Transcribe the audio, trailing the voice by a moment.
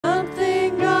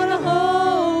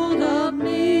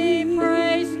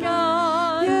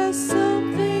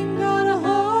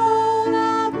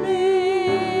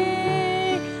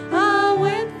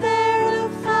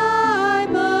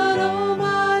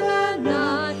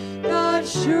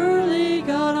surely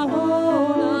got a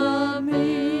hold of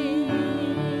me.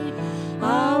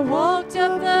 I walked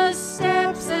up the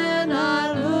steps and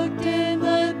I looked in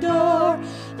the door.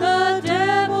 The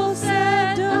devil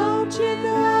said, don't you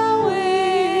go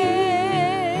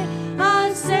in.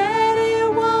 I said,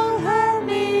 it won't hurt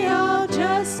me, I'll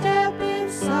just step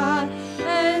inside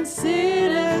and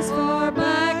sit as far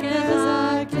back as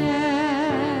I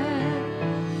can.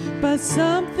 But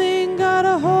something got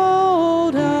a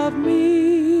hold of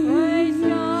me. Praise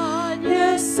God.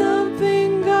 Yes,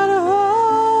 something got a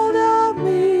hold of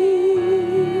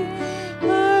me.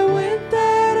 I went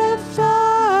there to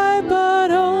fight,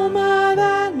 but oh my,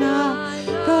 that night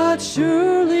God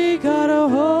surely got a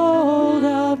hold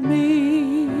of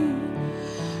me.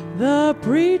 The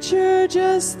preacher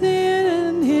just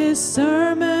then his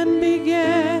sermon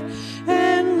began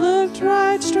and looked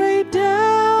right straight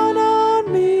down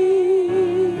on me.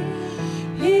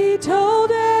 He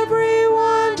told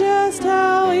everyone just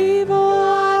how evil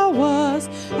I was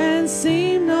and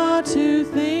seemed not to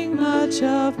think much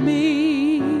of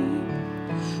me.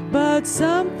 But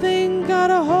something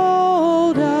got a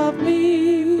hold of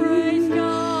me. Praise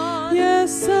God.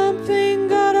 Yes, something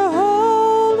got a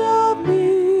hold of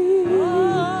me.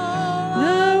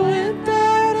 I went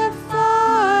there to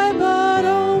fight, but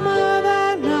oh my,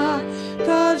 that night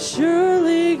God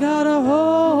surely got a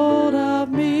hold of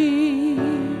me.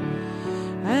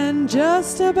 And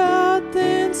just about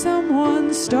then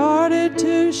someone started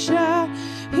to shout.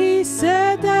 He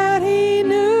said that he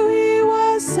knew he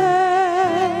was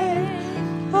saved.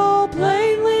 All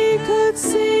plainly could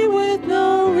see with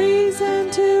no reason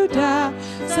to doubt.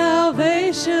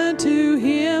 Salvation to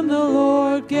him the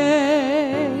Lord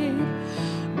gave.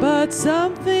 But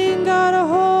something got a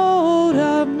hold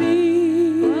of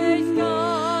me. Praise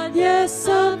God. Yes,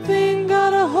 something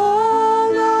got a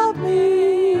hold of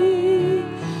me.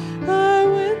 I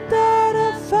went there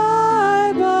to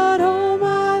fight, but oh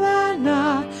my, that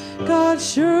night God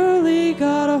surely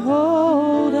got a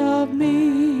hold of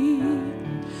me.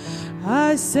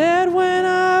 I said when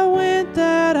I went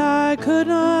that I could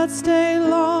not stay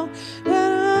long,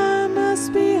 that I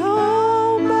must be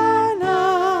home by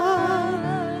night.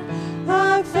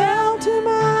 I fell to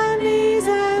my knees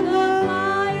and the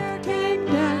fire came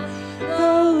down.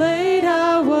 Though late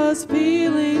I was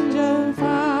feeling just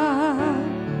fine.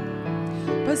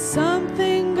 But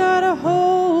something got a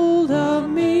hold of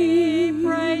me.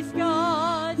 Praise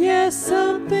God. Yes,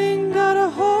 something got a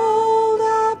hold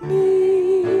of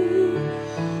me.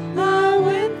 I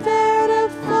went there to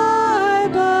fight,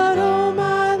 but oh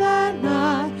my, that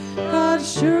night God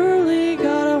surely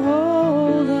got a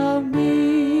hold of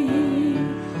me.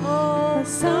 Oh,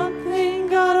 Something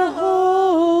got a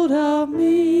hold of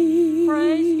me.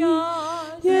 praise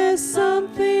God. Yes,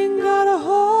 something got a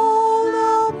hold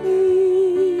of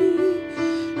me.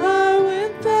 I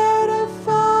went there to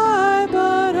fight,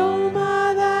 but oh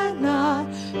my, that night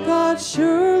God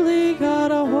surely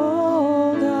got a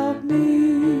hold of me.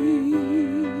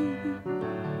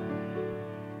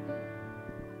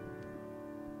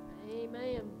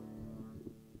 Amen.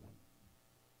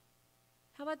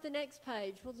 How about the next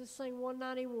page? We'll just sing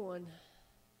 191.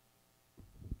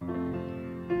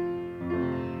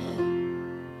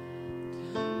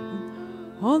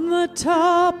 On the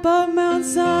top of Mount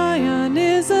Zion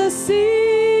is a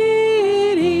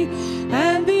city,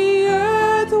 and the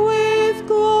earth with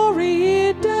glory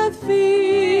it doth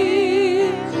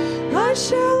fill. I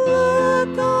shall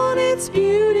look on its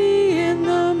beauty in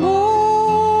the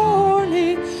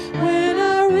morning, when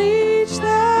I reach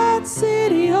that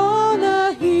city on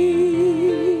a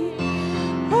hill.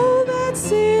 Oh, that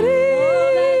city,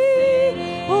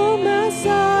 oh, Mount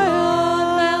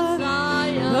Zion,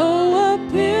 though a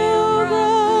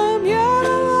pilgrim, yet I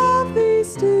love thee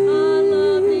still.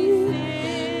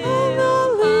 And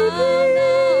I'll lead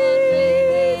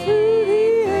thee through the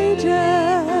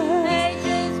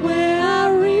ages, when I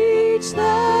reach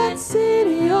that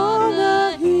city on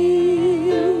the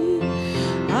hill.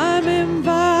 I'm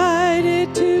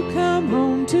invited to come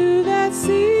home to that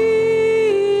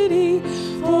city,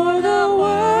 for the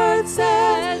word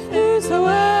says,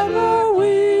 whosoever will,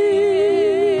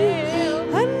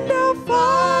 and I'll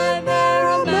find there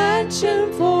a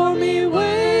mansion for me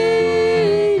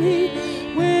waiting,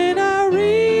 when I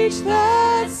reach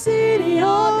that city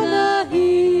on the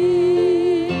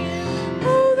hill.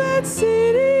 Oh, that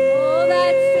city,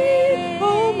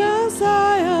 oh, Mount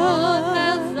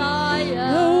Zion,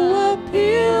 though a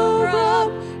pilgrim,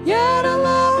 yet I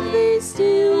love thee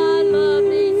still.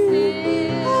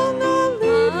 I'll not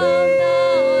leave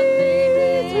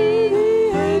thee through the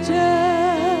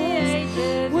ages,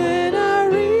 when I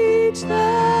reach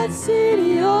that city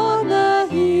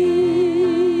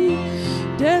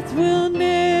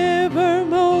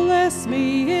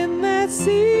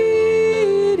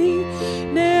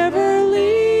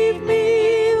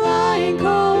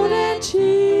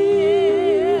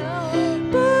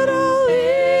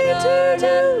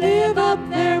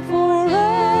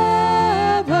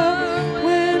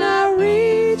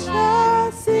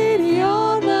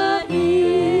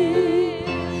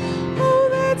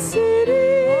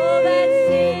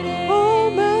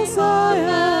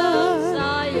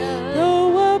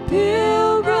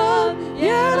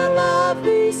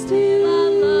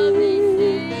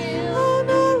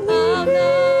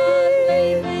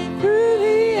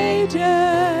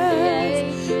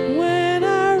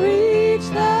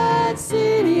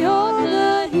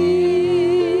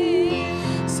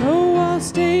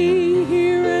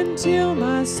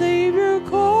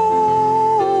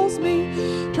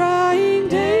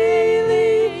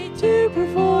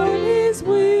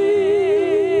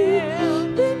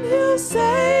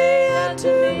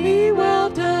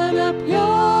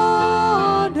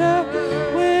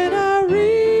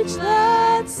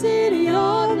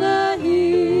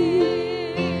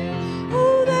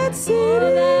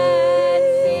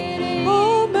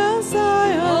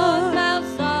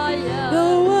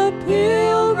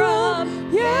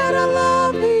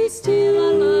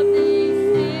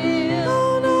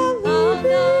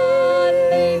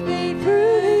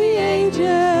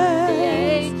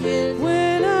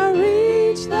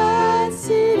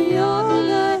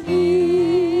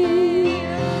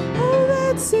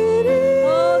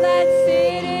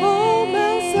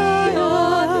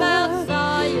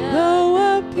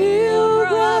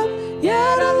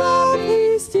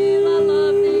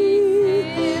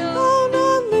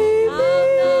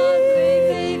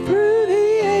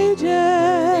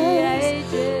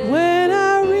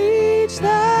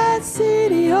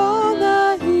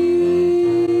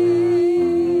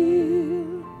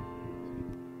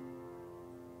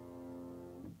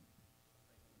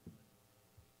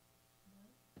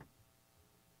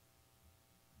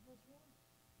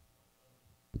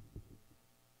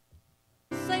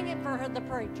sing it for her, the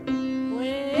preacher.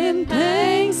 When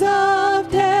pangs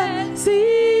of death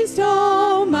seized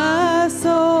on my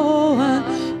soul,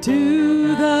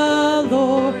 to the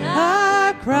Lord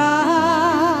I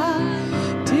cried,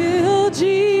 till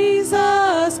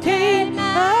Jesus came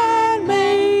and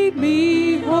made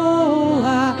me whole.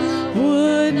 I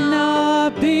would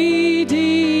not be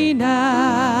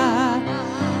denied.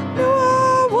 No,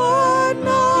 I would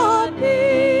not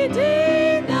be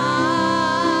denied.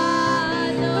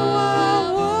 No,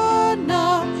 I would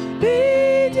not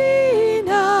be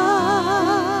denied.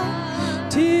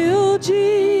 Till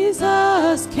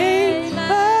Jesus came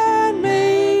and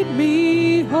made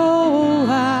me whole,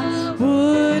 I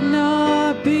would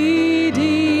not be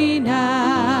denied.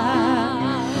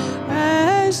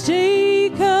 As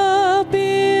Jacob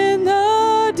in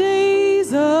the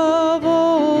days of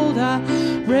old, I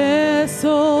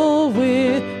wrestle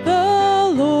with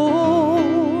the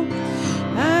Lord,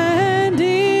 and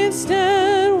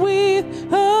instant with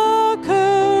a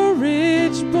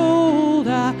courage bold,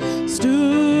 I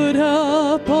stood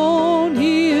upon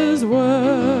His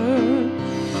word.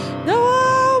 No,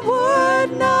 I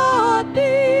would not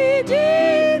be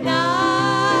denied.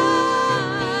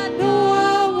 No,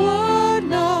 I would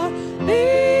not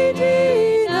be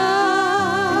denied.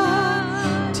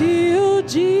 Till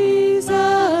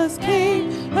Jesus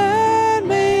came and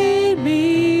made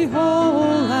me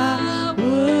whole, I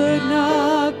would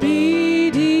not be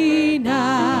denied.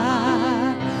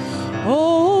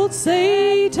 Old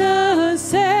Satan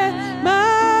said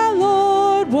my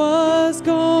Lord was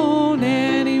gone,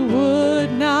 and he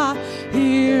would not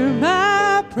hear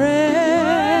my prayer.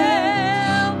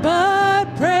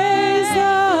 But praise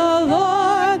the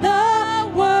Lord,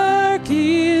 the work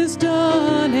is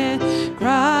done, and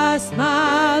Christ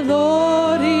my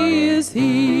Lord is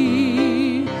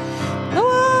He. No,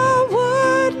 I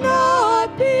would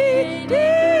not be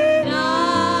denied.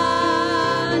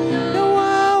 No,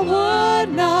 I would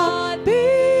not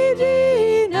be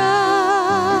denied.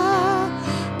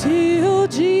 Till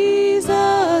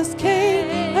Jesus came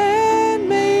and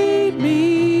made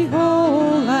me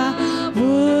whole, I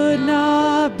would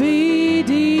not be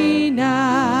denied.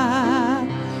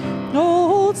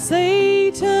 Old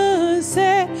Satan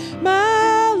said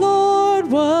my Lord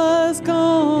was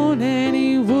gone, and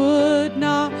he would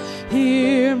not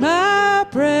hear my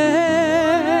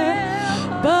prayer.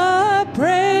 But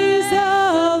praise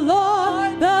the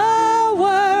Lord, the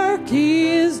work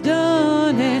is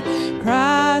done, and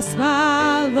Christ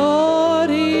my Lord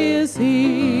is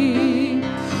He.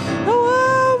 Oh,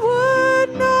 I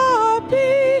would not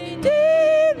be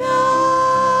denied.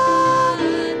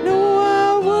 No,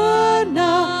 I would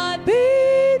not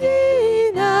be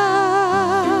denied.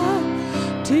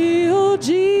 Till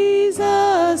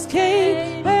Jesus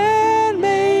came and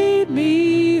made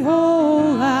me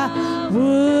whole, I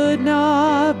would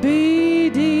not be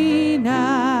denied.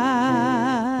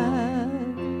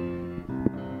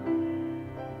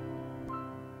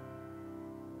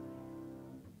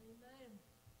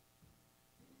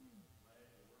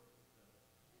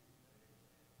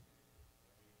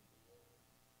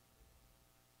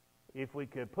 If we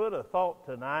could put a thought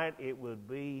tonight, it would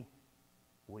be,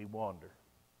 we wonder.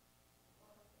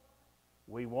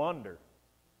 We wonder.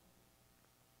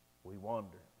 We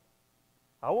wonder.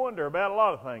 I wonder about a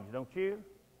lot of things, don't you?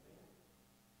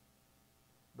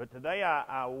 But today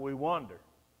we wonder.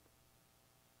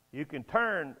 You can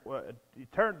turn to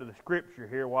the scripture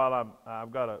here while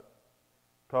I've got to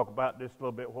talk about just a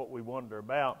little bit what we wonder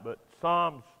about. But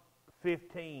Psalms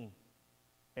 15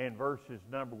 and verses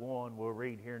number 1 we'll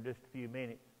read here in just a few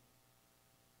minutes.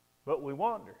 But we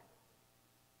wonder.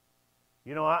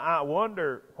 You know, I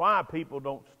wonder why people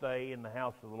don't stay in the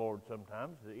house of the Lord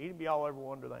sometimes. Any of y'all ever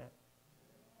wonder that?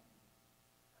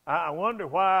 I wonder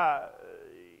why,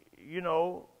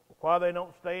 why they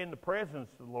don't stay in the presence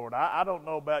of the Lord. I don't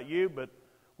know about you, but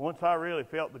once I really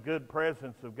felt the good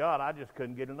presence of God, I just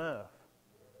couldn't get enough.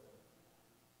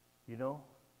 You know,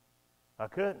 I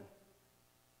couldn't.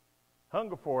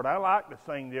 Hunger for it. I like to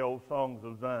sing the old songs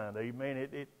of Zion.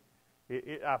 Amen.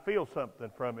 I feel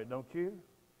something from it, don't you?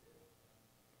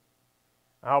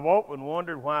 I've often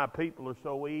wondered why people are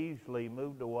so easily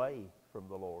moved away from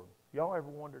the Lord. Y'all ever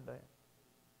wondered that?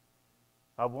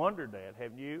 I've wondered that,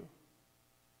 haven't you?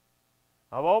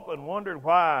 I've often wondered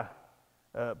why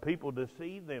people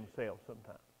deceive themselves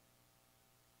sometimes.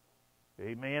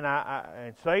 Amen.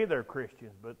 And say they're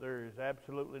Christians, but there is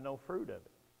absolutely no fruit of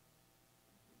it.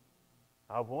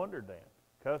 I've wondered that.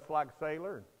 Cuss like a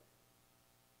sailor,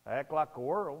 act like a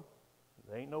world.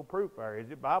 There ain't no proof there, is it?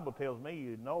 The Bible tells me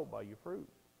you know by your fruit.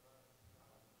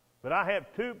 But I have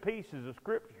two pieces of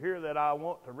scripture here that I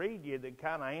want to read you that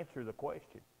kind of answer the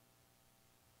question.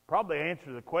 Probably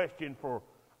answer the question for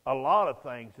a lot of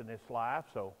things in this life.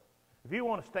 So if you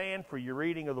want to stand for your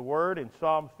reading of the Word in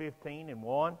Psalm 15 and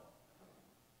 1.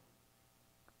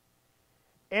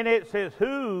 And it says,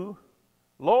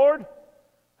 Lord,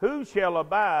 who shall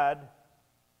abide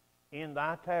in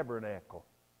thy tabernacle?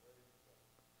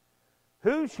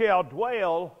 Who shall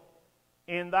dwell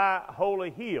in thy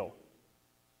holy hill?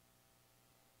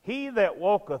 He that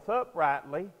walketh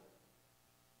uprightly,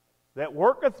 that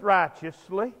worketh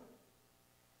righteously,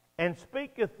 and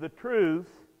speaketh the truth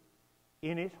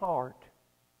in his heart.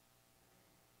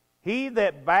 He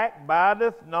that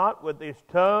backbiteth not with his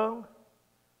tongue,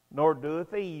 nor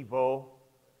doeth evil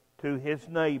to his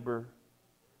neighbor,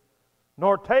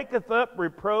 nor taketh up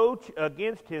reproach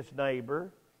against his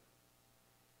neighbor,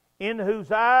 in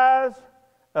whose eyes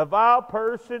a vile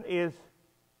person is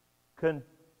contempt.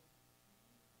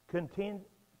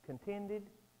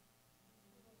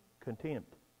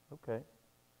 Okay.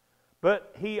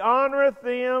 But he honoreth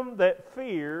them that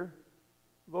fear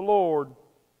the Lord.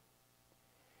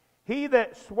 He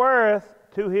that sweareth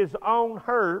to his own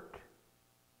hurt,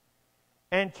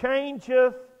 and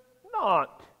changeth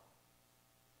not.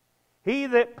 He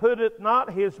that putteth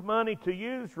not his money to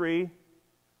usury,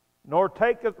 nor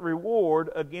taketh reward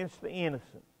against the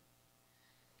innocent.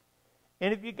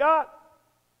 And if you got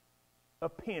a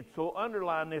pencil,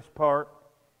 underline this part.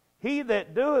 He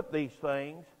that doeth these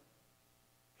things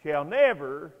shall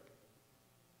never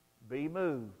be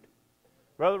moved.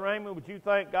 Brother Raymond, would you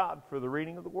thank God for the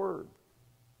reading of the Word?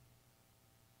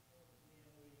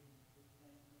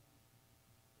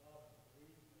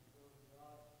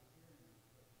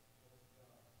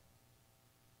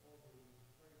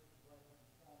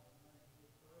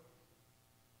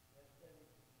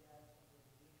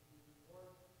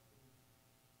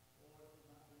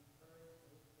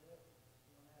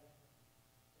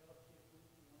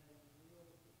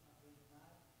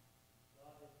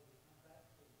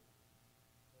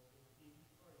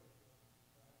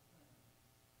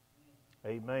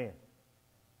 Amen.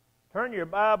 Turn your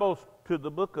Bibles to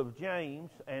the book of James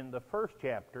and the first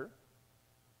chapter,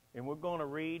 and we're going to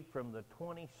read from the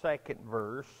 22nd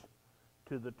verse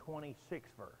to the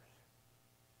 26th verse.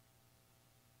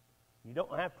 You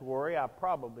don't have to worry. I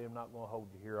probably am not going to hold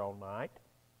you here all night.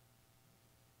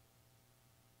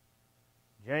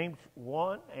 James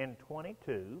 1 and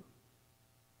 22.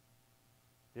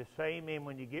 Just say amen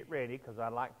when you get ready, because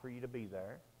I'd like for you to be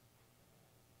there.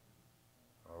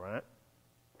 All right.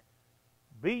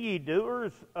 Be ye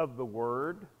doers of the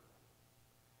word,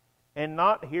 and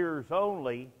not hearers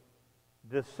only,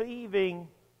 deceiving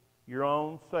your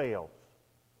own selves.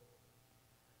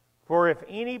 For if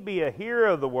any be a hearer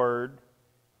of the word,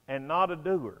 and not a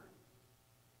doer,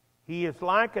 he is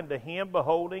likened to him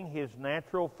beholding his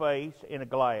natural face in a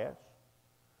glass.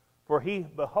 For he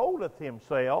beholdeth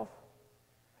himself,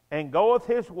 and goeth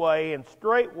his way, and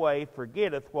straightway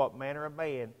forgetteth what manner of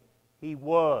man he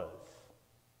was.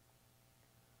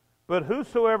 But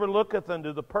whosoever looketh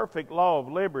unto the perfect law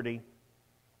of liberty,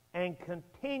 and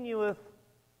continueth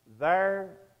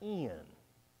therein,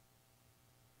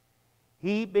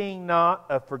 he being not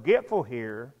a forgetful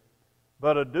hearer,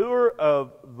 but a doer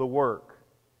of the work,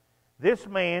 this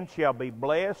man shall be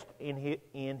blessed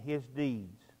in his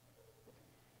deeds.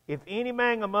 If any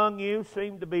man among you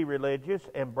seem to be religious,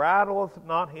 and bridleth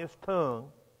not his tongue,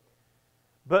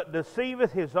 but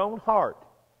deceiveth his own heart,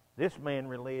 this man's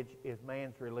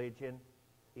religion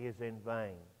is in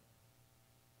vain.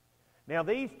 Now,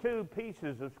 these two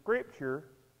pieces of Scripture,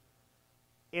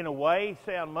 in a way,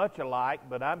 sound much alike,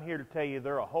 but I'm here to tell you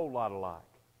they're a whole lot alike.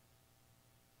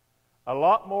 A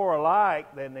lot more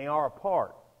alike than they are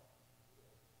apart.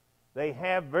 They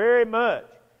have very much.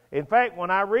 In fact, when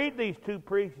I read these two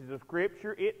pieces of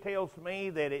Scripture, it tells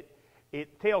me that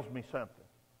it tells me something.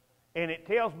 And it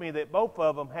tells me that both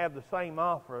of them have the same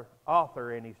author,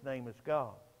 and his name is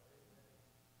God.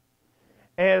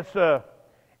 And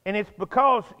it's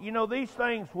because, these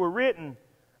things were written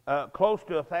close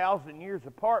to 1,000 years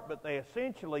apart, but they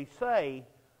essentially say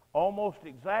almost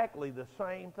exactly the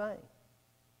same thing.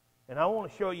 And I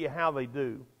want to show you how they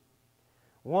do.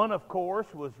 One, of course,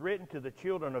 was written to the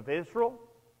children of Israel,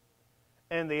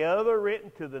 and the other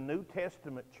written to the New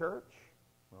Testament church.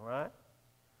 All right?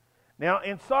 Now,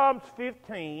 in Psalms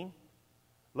 15,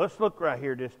 let's look right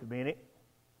here just a minute.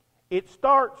 It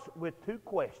starts with two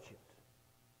questions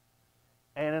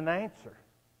and an answer.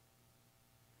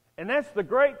 And that's the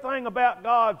great thing about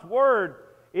God's Word.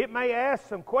 It may ask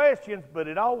some questions, but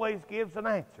it always gives an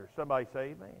answer. Somebody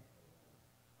say amen.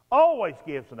 Always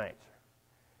gives an answer.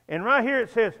 And right here it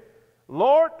says,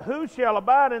 Lord, who shall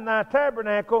abide in thy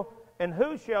tabernacle, and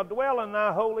who shall dwell in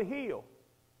thy holy hill?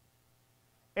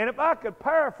 And if I could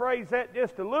paraphrase that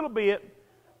just a little bit,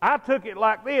 I took it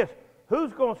like this.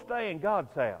 Who's going to stay in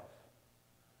God's house?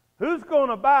 Who's going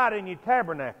to abide in your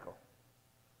tabernacle?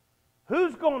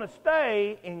 Who's going to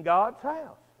stay in God's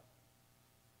house?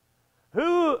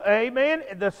 Who, amen,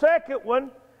 the second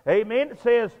one, amen, it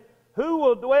says, who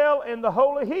will dwell in the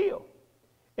holy hill?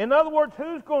 In other words,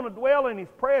 who's going to dwell in His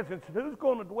presence and who's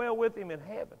going to dwell with Him in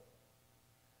heaven?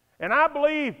 And I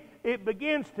believe it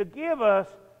begins to give us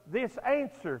this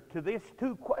answer to these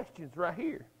two questions right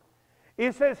here.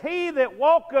 It says, he that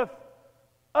walketh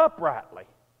uprightly.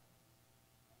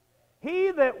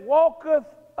 He that walketh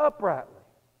uprightly.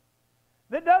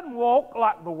 That doesn't walk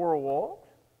like the world walks,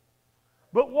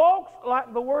 but walks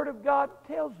like the Word of God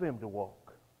tells them to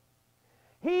walk.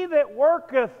 He that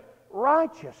worketh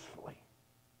righteously.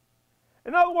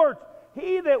 In other words,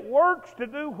 he that works to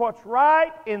do what's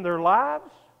right in their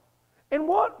lives. And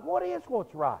what is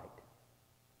what's right?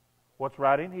 What's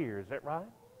right in here, is that right?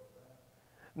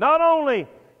 Not only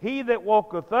he that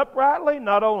walketh uprightly,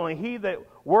 not only he that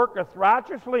worketh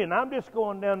righteously, and I'm just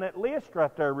going down that list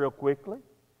right there real quickly,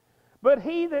 but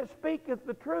he that speaketh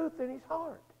the truth in his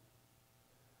heart.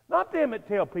 Not them that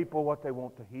tell people what they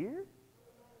want to hear,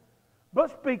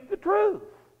 but speak the truth.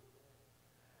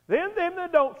 Then them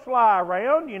that don't sly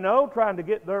around, trying to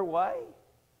get their way,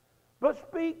 but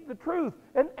speak the truth.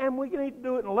 And we need to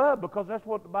do it in love, because that's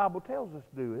what the Bible tells us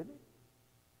to do, isn't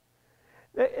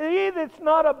it? He that's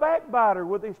not a backbiter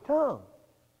with his tongue.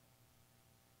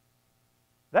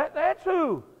 That's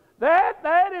who.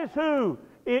 That is who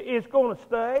is going to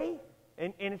stay.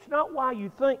 And it's not why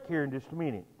you think here in just a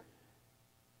minute.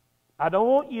 I don't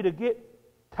want you to get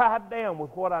tied down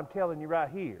with what I'm telling you right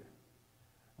here.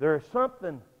 There is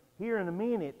something here in a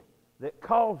minute that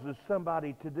causes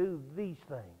somebody to do these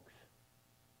things.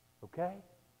 Okay?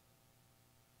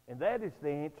 And that is the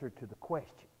answer to the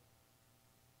question.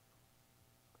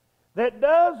 That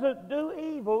doesn't do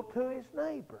evil to his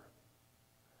neighbor.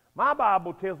 My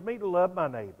Bible tells me to love my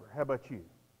neighbor. How about you?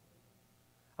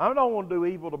 I don't want to do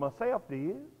evil to myself, do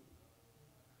you?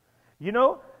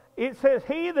 It says,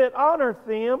 he that honoreth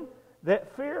them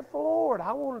that feareth the Lord.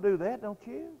 I want to do that, don't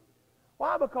you?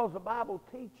 Why? Because the Bible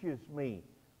teaches me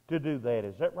to do that.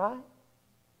 Is that right?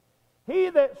 He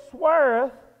that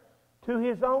sweareth to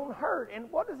his own hurt. And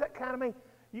what does that kind of mean?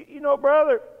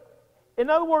 Brother, in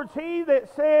other words, he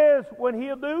that says when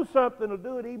he'll do something, will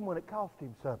do it even when it costs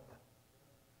him something.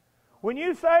 When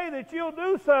you say that you'll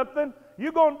do something,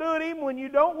 you're going to do it even when you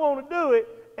don't want to do it,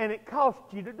 and it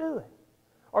costs you to do it.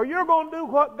 Or you're going to do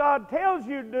what God tells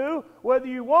you to do, whether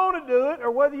you want to do it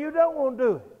or whether you don't want to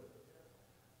do it.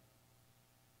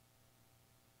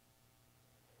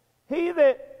 He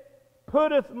that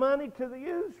putteth money to the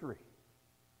usury.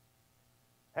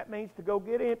 That means to go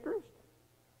get interest.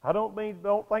 I don't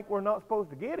think we're not supposed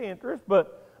to get interest,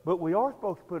 but we are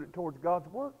supposed to put it towards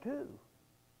God's work too.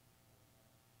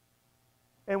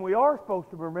 And we are supposed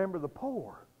to remember the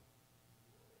poor.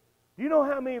 Do you know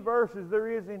how many verses there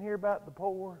is in here about the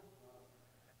poor?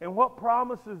 And what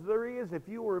promises there is if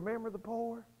you will remember the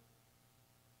poor?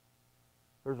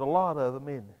 There's a lot of them,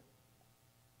 isn't there?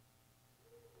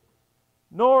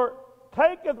 Nor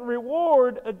taketh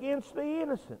reward against the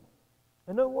innocent.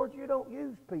 In other words, you don't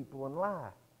use people and lie.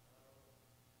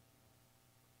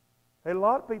 And a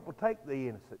lot of people take the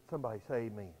innocent. Somebody say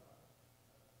amen.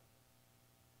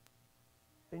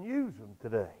 And use them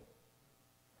today.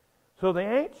 So the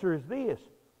answer is this.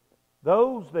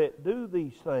 Those that do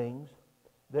these things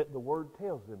that the Word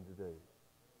tells them to do.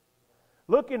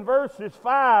 Look in verses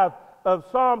 5 of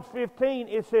Psalms 15.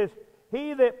 It says,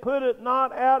 he that putteth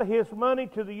not out his money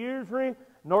to the usury,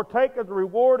 nor taketh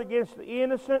reward against the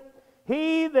innocent,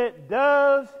 he that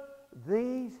does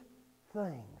these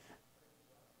things.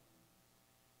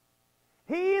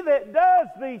 He that does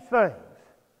these things.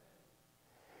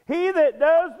 He that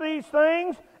does these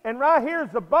things, and right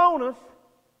here's the bonus,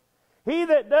 he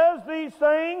that does these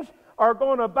things are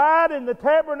going to abide in the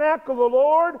tabernacle of the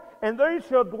Lord, and they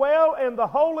shall dwell in the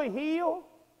holy hill.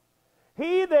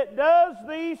 He that does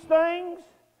these things,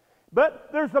 but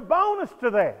there's a bonus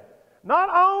to that. Not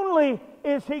only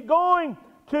is he going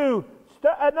to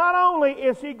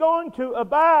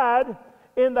abide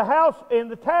in the house, in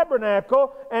the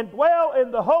tabernacle, and dwell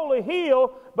in the holy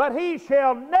hill, but he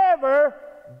shall never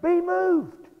be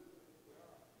moved.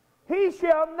 He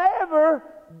shall never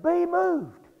be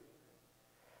moved.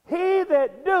 He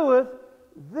that doeth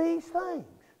these things.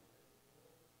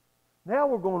 Now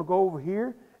we're going to go over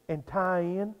here and tie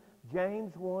in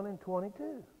James 1 and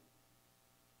 22.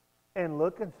 And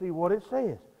look and see what it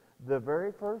says. The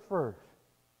very first verse.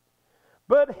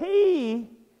 But be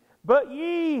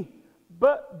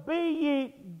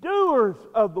ye doers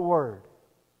of the word,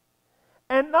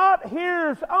 and not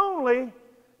hearers only,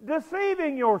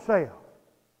 deceiving yourself.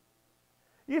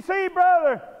 You see,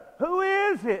 brother, who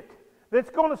is it that's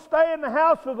going to stay in the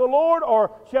house of the Lord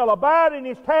or shall abide in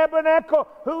His tabernacle?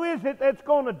 Who is it that's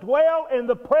going to dwell in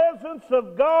the presence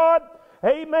of God?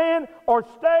 Amen. Or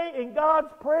stay in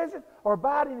God's presence or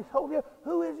abide in His holy hill?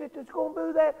 Who is it that's going to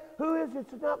do that? Who is it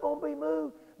that's not going to be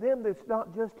moved? Them that's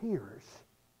not just hearers,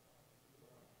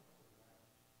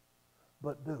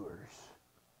 but doers.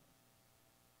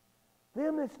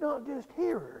 Them that's not just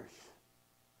hearers,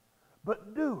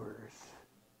 but doers.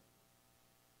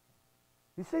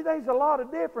 You see, there's a lot of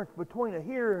difference between a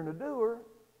hearer and a doer.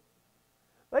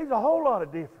 There's a whole lot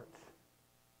of difference.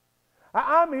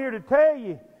 I'm here to tell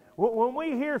you, when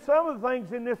we hear some of the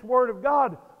things in this Word of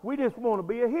God, we just want to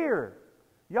be a hearer.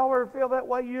 Y'all ever feel that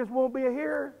way? You just want to be a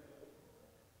hearer?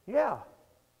 Yeah.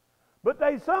 But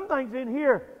there's some things in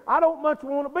here, I don't much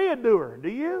want to be a doer. Do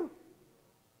you?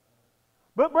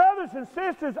 But brothers and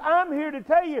sisters, I'm here to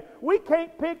tell you, we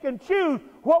can't pick and choose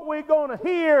what we're going to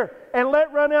hear and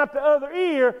let run out the other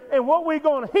ear, and what we're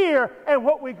going to hear and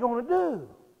what we're going to do.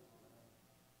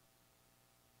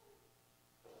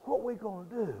 What we're going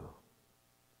to do.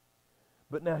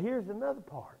 But now here's another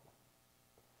part.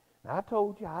 Now I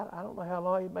told you, I don't know how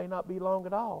long, it may not be long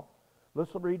at all.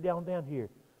 Let's read down here.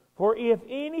 For if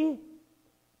any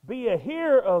be a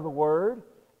hearer of the word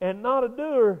and not a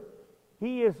doer,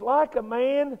 he is like a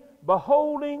man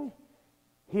beholding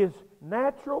his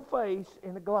natural face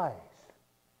in a glass.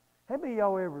 How many of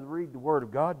y'all ever read the Word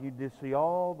of God, you just see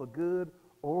all the good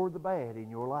or the bad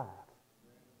in your life?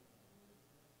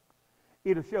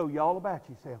 It'll show you all about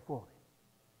yourself, won't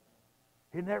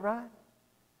it? Isn't that right?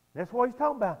 That's what he's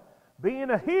talking about. Being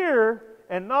a hearer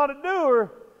and not a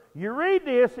doer. You read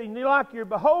this and you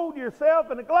behold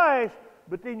yourself in a glass,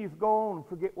 but then you go on and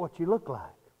forget what you look like.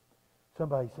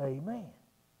 Somebody say amen.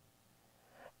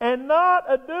 And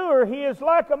not a doer, he is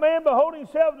like a man beholding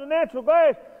himself in a natural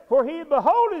glass, for he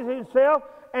beholdeth himself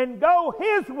and go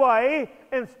his way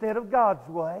instead of God's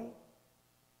way.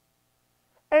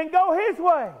 And go his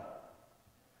way.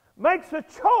 Makes a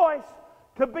choice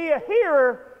to be a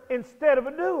hearer instead of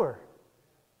a doer.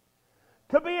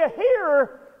 To be a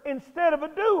hearer instead of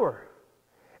a doer.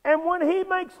 And when he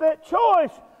makes that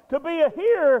choice to be a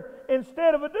hearer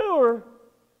instead of a doer,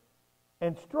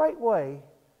 and straightway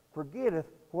forgetteth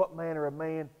what manner of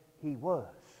man he was.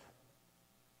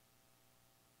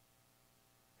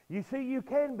 You see, you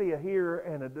can be a hearer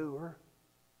and a doer,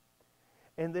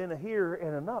 and then a hearer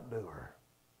and a not doer.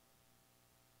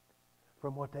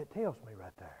 From what that tells me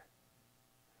right there.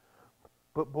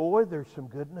 But boy, there's some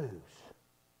good news.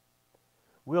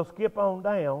 We'll skip on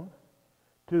down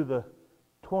to the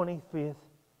 25th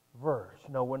verse.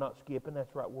 No, we're not skipping.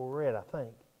 That's right where we're at, I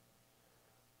think.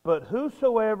 But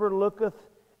whosoever looketh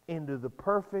into the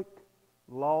perfect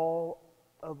law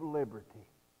of liberty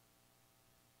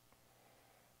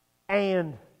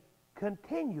and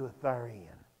continueth therein.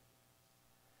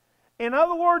 In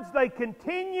other words, they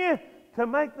continue to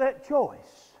make that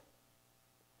choice.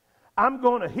 I'm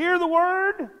going to hear the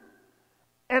Word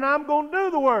and I'm going to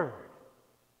do the Word.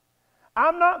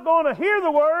 I'm not going to hear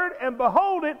the Word and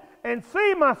behold it and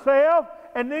see myself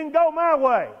and then go my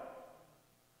way.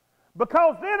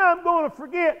 Because then I'm going to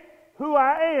forget who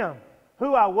I am,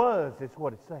 who I was, is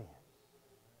what it's saying.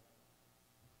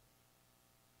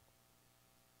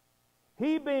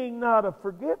 He being not a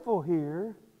forgetful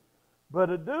hearer, but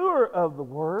a doer of the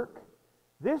work,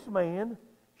 this man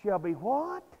shall be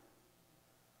what?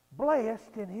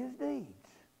 Blessed in his deeds.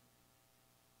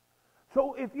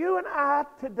 So if you and I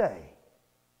today,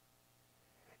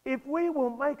 if we will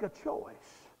make a choice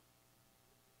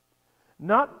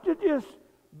not to just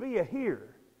be a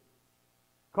hearer,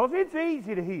 because it's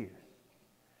easy to hear.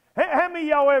 How many of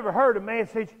y'all ever heard a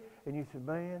message and you said,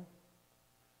 man,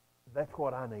 that's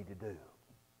what I need to do?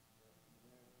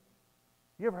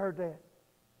 You ever heard that?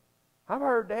 I've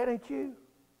heard that, ain't you?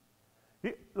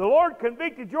 The Lord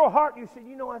convicted your heart and you said,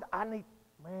 you know what, I need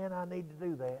to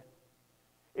do that.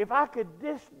 If I could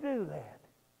just do that.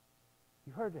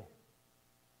 You've heard that.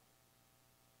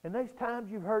 And there's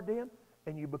times you've heard them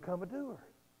and you become a doer.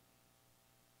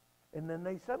 And then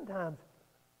they sometimes,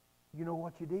 you know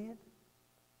what you did?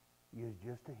 You was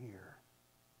just a hearer.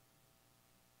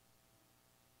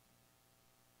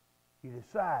 You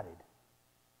decided,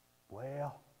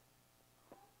 well,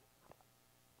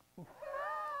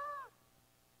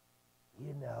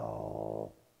 you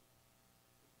know,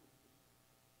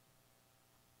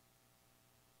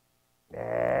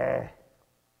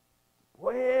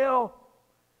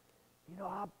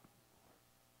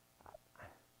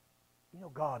 You know,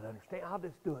 God understands. I'll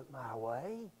just do it my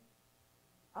way.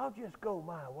 I'll just go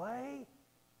my way.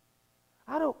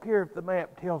 I don't care if the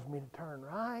map tells me to turn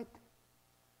right.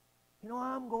 You know,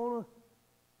 I'm going to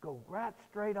go right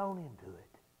straight on into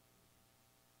it.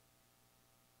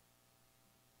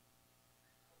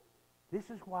 This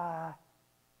is why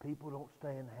people don't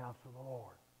stay in the house of the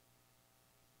Lord.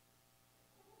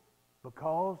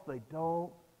 Because they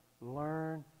don't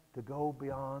learn to go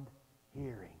beyond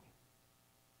hearing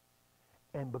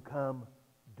and become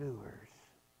doers.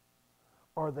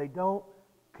 Or they don't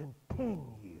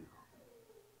continue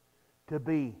to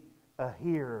be a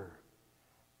hearer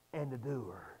and a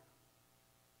doer.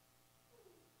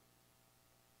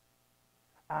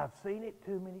 I've seen it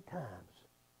too many times.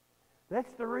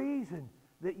 That's the reason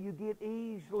that you get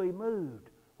easily moved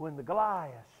when the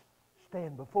Goliaths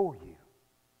stand before you,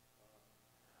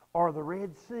 or the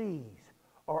Red Seas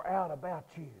are out about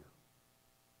you.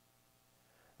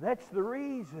 That's the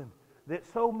reason that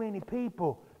so many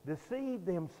people deceive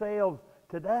themselves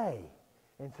today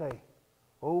and say,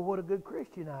 oh, what a good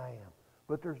Christian I am.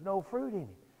 But there's no fruit in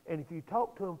it. And if you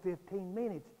talk to them 15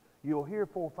 minutes, you'll hear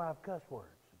 4 or 5 cuss words.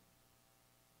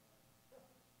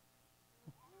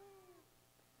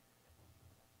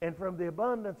 And from the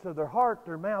abundance of their heart,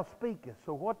 their mouth speaketh.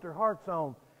 So what their heart's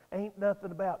on ain't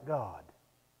nothing about God.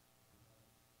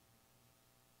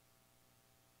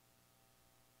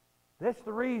 That's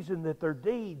the reason that their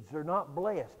deeds are not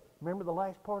blessed. Remember the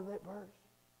last part of that verse?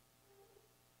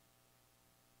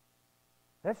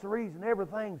 That's the reason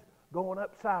everything's going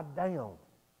upside down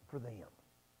for them.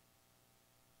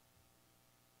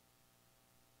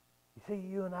 You see,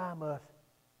 you and I must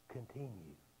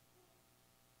continue.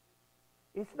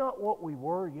 It's not what we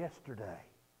were yesterday.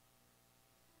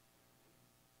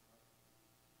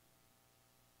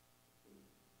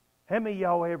 How many of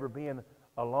y'all ever been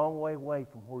a long way away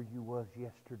from where you was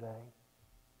yesterday?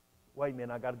 Wait a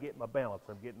minute, I got to get my balance.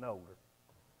 I'm getting older.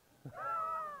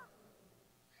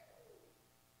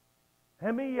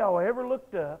 How many of y'all ever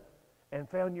looked up and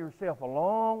found yourself a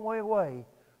long way away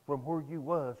from where you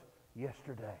was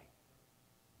yesterday?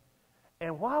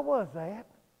 And why was that?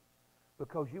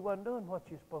 Because you wasn't doing what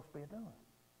you're supposed to be doing.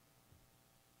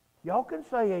 Y'all can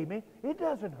say amen. It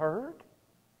doesn't hurt.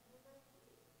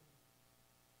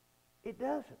 It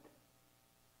doesn't.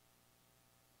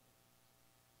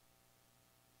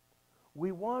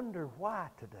 We wonder why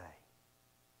today.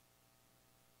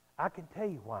 I can tell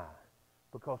you why.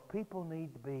 Because people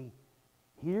need to be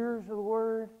hearers of the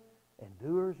Word and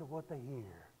doers of what they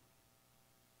hear.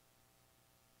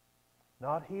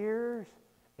 Not hearers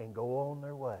and go on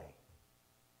their way.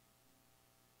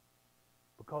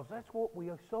 Because that's what we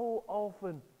so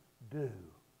often do.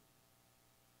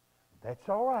 That's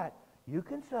all right. You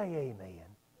can say amen.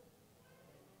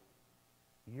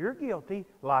 You're guilty,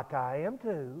 like I am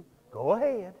too. Go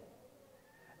ahead.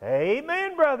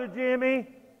 Amen, Brother Jimmy.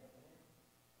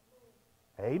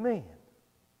 Amen.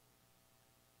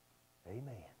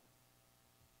 Amen.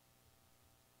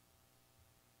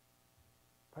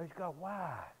 Praise God.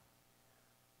 Why?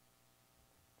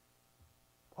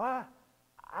 Why?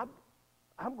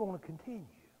 I'm going to continue.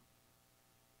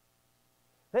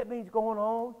 That means going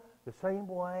on the same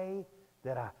way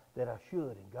that I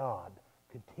should in God,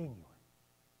 continuing.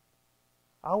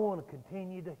 I want to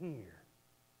continue to hear.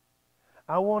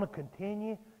 I want to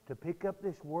continue to pick up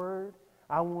this Word.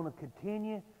 I want to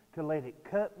continue to let it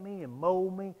cut me and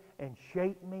mold me and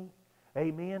shape me.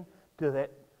 Amen. To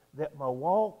that my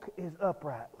walk is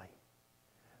uprightly.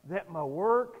 That my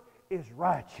work is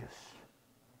righteous.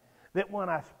 That when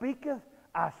I speaketh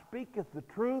the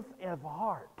truth of the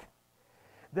heart.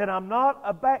 That I'm not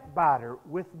a backbiter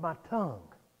with my tongue.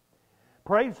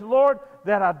 Praise the Lord,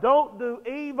 that I don't do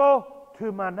evil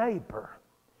to my neighbor.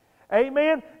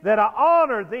 Amen. That I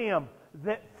honor them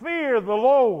that fear the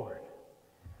Lord.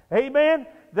 Amen.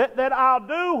 That I'll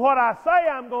do what I say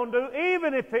I'm going to do,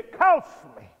 even if it costs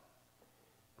me.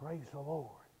 Praise the Lord.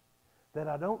 That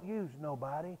I don't use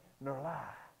nobody nor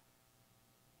lie.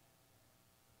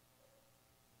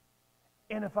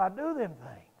 And if I do them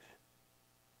things,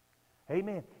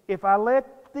 amen, if I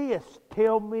let this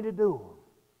tell me to do them,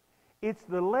 it's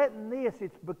the letting this,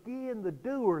 it's being the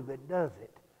doer that does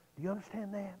it. Do you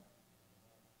understand that?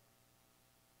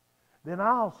 Then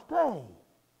I'll stay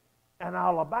and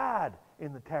I'll abide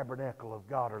in the tabernacle of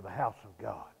God or the house of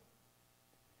God.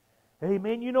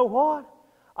 Amen. You know what?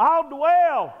 I'll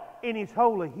dwell in His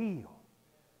holy hill.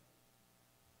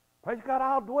 Praise God,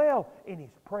 I'll dwell in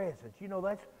His presence. You know,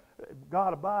 that's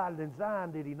God abided in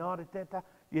Zion, did He not at that time?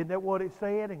 Isn't that what it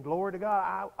said? And glory to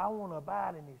God, I want to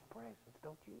abide in His presence,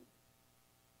 don't you?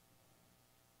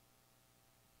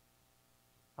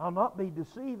 I'll not be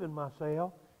deceiving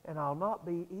myself, and I'll not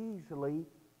be easily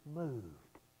moved.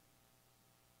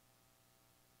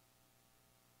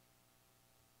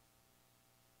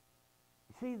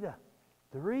 You see,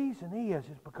 the reason is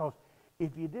because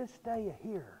if you just stay a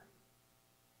hearer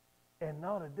and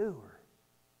not a doer,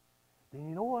 then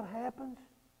you know what happens?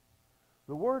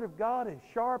 The Word of God is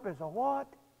sharp as a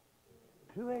what?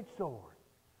 Two-edged sword.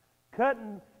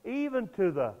 Cutting even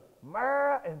to the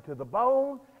marrow and to the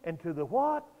bone and to the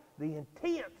what? The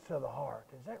intents of the heart.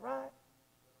 Is that right?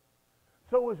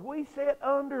 So as we sit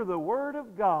under the Word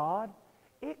of God,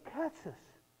 it cuts us.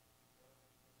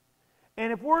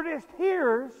 And if we're just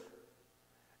hearers,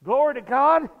 glory to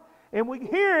God, and we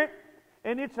hear it,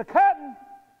 and it's a cutting,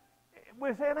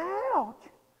 we're saying, ouch,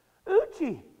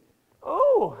 oochie,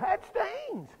 oh, that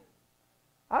stings.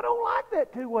 I don't like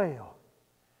that too well.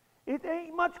 It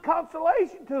ain't much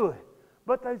consolation to it,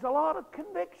 but there's a lot of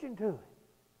conviction to it.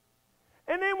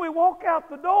 And then we walk out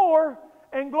the door,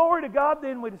 and glory to God,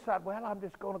 then we decide, well, I'm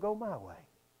just going to go my way.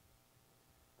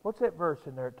 What's that verse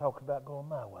in there that talks about going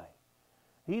my way?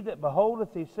 He that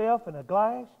beholdeth himself in a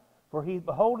glass, for he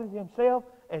beholdeth himself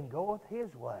and goeth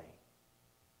his way.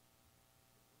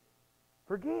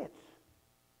 Forgets.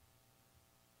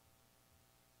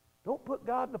 Don't put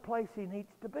God in the place He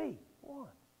needs to be. One.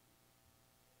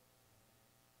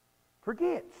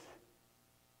 Forgets.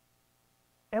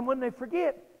 And when they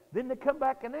forget, then they come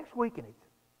back the next week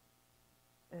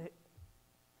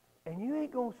and you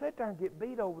ain't going to sit there and get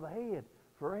beat over the head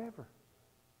forever.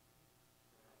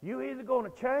 You either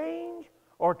going to change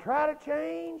or try to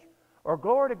change, or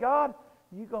glory to God,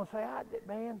 you're going to say,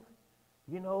 man,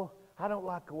 you know, I don't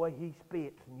like the way he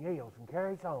spits and yells and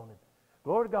carries on. And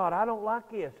glory to God, I don't like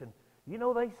this. And you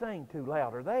know, they sing too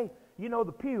loud. Or you know,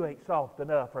 the pew ain't soft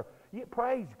enough. Or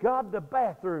praise God, the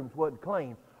bathrooms wasn't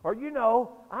clean. Or you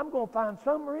know, I'm going to find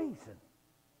some reason.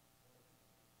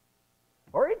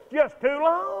 Or it's just too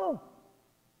long.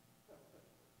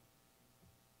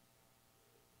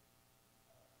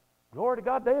 Glory to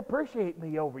God, they appreciate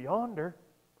me over yonder.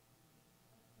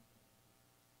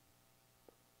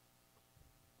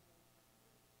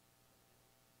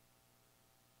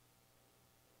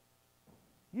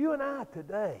 You and I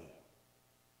today,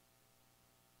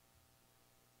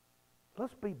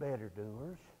 let's be better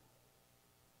doers.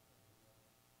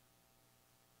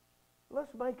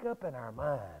 Let's make up in our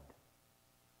mind.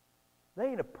 There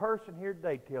ain't a person here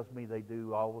today tells me they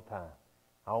do all the time.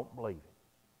 I don't believe it.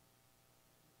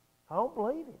 I don't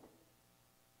believe it.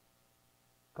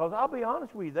 Because I'll be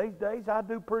honest with you, these days I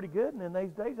do pretty good, and then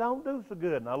these days I don't do so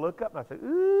good. And I look up and I say,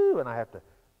 ooh, and I have to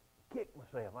kick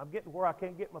myself. I'm getting where I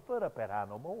can't get my foot up that high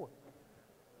no more.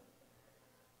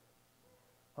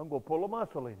 I'm going to pull a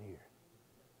muscle in here.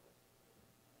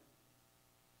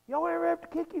 Y'all ever have to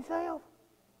kick yourself?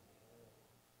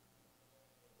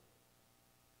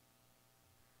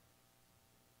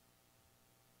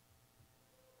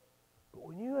 But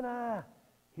when you and I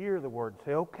hear the word and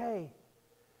say, okay,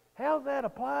 how's that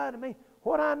apply to me?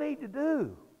 What I need to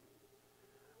do?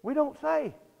 We don't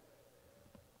say,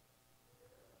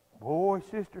 boy,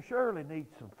 Sister Shirley needs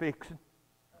some fixing.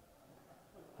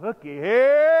 Looky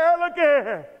here, look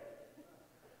here.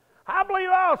 I believe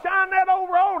I'll shine that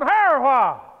over on her a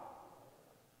while.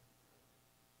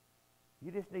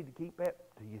 You just need to keep that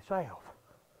to yourself.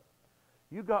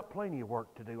 You got plenty of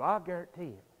work to do, I guarantee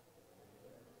it.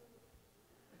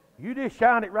 You just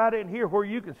shine it right in here where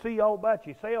you can see all about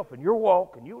yourself and your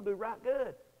walk, and you'll do right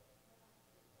good.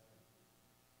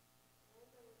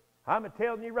 I'm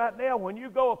telling you right now, when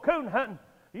you go a coon hunting,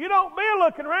 you don't be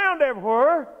looking around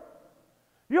everywhere.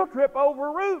 You'll trip over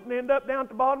a root and end up down at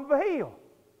the bottom of a hill.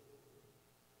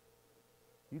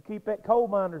 You keep that coal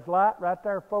miner's light right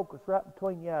there focused right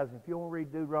between your eyes. And if you want to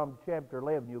read Deuteronomy chapter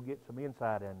 11, you'll get some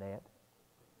insight in that.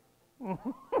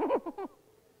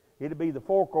 It'll be the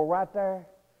focal right there.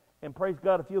 And praise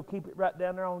God, if you'll keep it right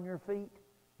down there on your feet,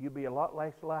 you'll be a lot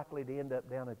less likely to end up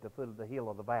down at the foot of the hill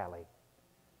or the valley,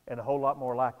 and a whole lot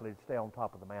more likely to stay on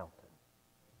top of the mountain.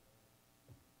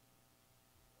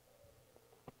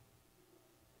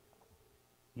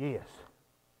 Yes,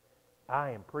 I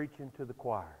am preaching to the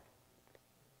choir.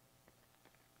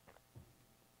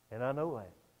 And I know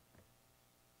that.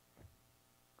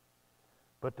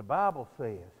 But the Bible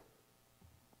says,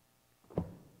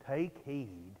 take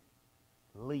heed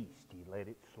lest ye let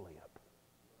it slip.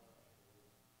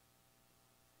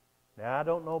 Now, I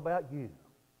don't know about you.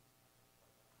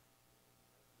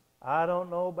 I don't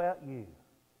know about you.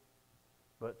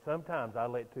 But sometimes I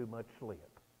let too much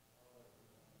slip.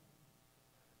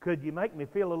 Could you make me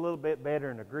feel a little bit better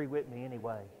and agree with me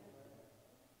anyway?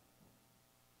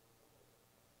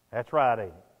 That's right, ain't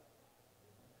it?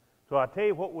 So I tell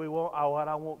you what what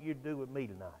I want you to do with me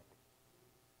tonight.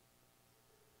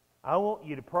 I want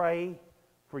you to pray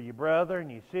for your brother and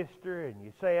your sister and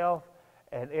yourself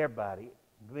and everybody,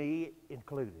 me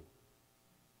included.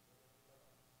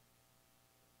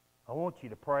 I want you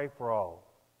to pray for all.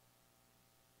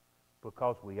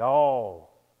 Because we all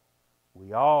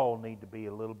need to be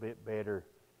a little bit better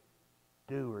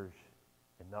doers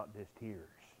and not just hearers.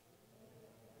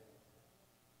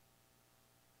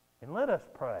 And let us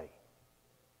pray.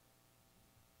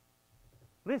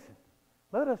 Listen,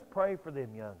 let us pray for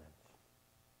them young'uns.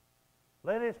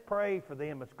 Let us pray for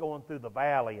them that's going through the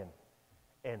valley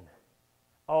and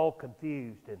all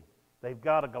confused, and they've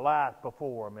got a Goliath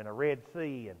before them and a Red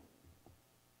Sea, and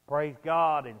praise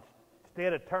God, and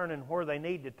instead of turning where they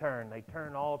need to turn, they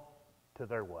turn all to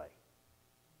their way.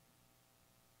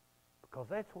 Because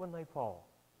that's when they fall.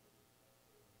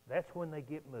 That's when they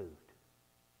get moved.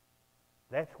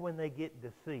 That's when they get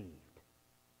deceived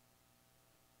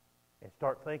and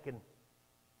start thinking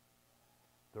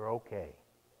they're okay.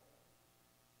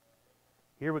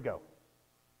 Here we go.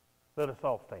 Let us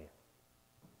all stand.